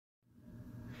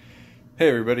Hey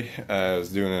everybody, I was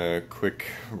doing a quick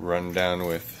rundown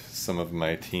with some of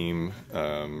my team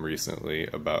recently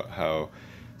about how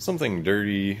something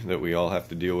dirty that we all have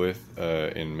to deal with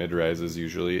in mid-rises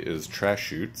usually is trash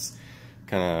chutes.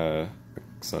 Kind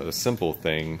of a simple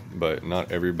thing, but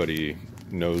not everybody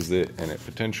knows it, and it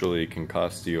potentially can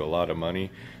cost you a lot of money.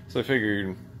 So I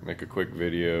figured make a quick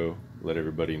video, let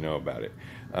everybody know about it.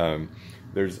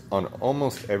 There's on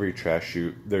almost every trash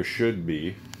chute there should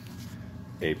be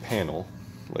a panel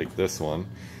like this one,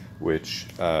 which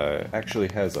actually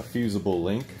has a fusible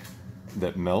link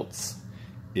that melts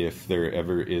if there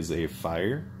ever is a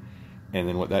fire, and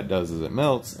then what that does is it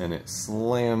melts and it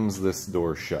slams this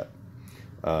door shut.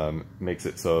 Makes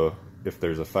it so if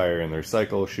there's a fire in their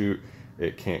cycle chute,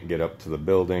 it can't get up to the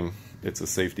building. It's a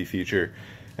safety feature,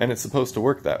 and it's supposed to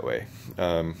work that way.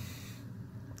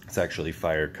 It's actually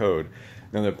fire code.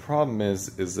 Now the problem is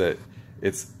that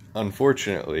it's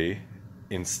unfortunately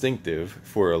instinctive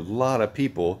for a lot of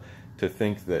people to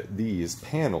think that these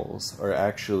panels are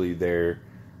actually there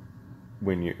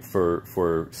when you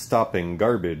for stopping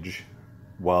garbage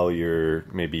while you're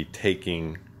maybe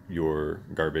taking your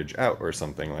garbage out or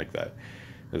something like that.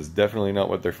 It's definitely not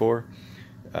what they're for.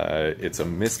 It's a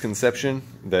misconception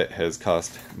that has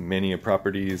cost many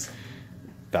properties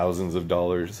thousands of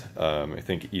dollars. I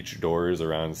think each door is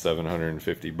around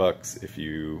 $750 if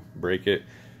you break it,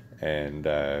 and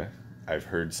I've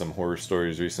heard some horror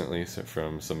stories recently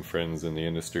from some friends in the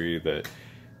industry that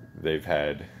they've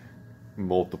had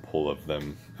multiple of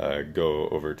them go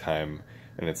over time,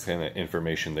 and it's kind of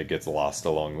information that gets lost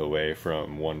along the way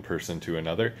from one person to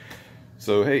another.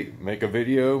 So hey, make a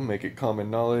video, make it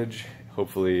common knowledge.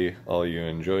 Hopefully all you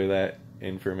enjoy that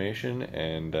information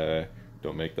and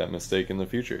don't make that mistake in the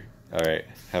future. Alright,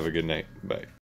 have a good night. Bye.